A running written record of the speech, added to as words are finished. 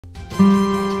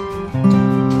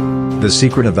The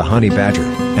Secret of the Honey Badger,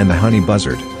 and the Honey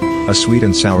Buzzard. A sweet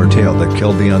and sour tale that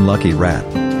killed the unlucky rat.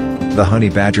 The honey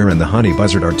badger and the honey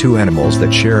buzzard are two animals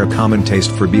that share a common taste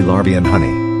for bee larvae and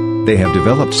honey. They have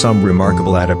developed some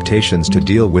remarkable adaptations to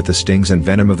deal with the stings and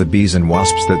venom of the bees and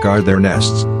wasps that guard their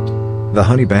nests. The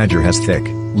honey badger has thick,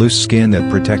 loose skin that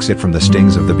protects it from the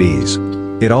stings of the bees.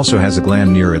 It also has a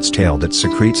gland near its tail that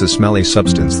secretes a smelly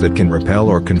substance that can repel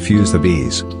or confuse the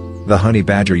bees. The honey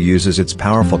badger uses its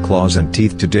powerful claws and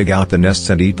teeth to dig out the nests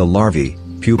and eat the larvae,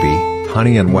 pupae,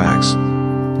 honey and wax.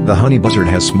 The honey buzzard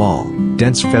has small,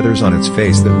 dense feathers on its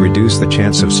face that reduce the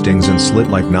chance of stings and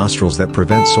slit-like nostrils that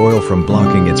prevent soil from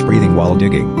blocking its breathing while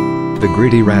digging. The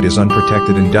greedy rat is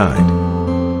unprotected and died.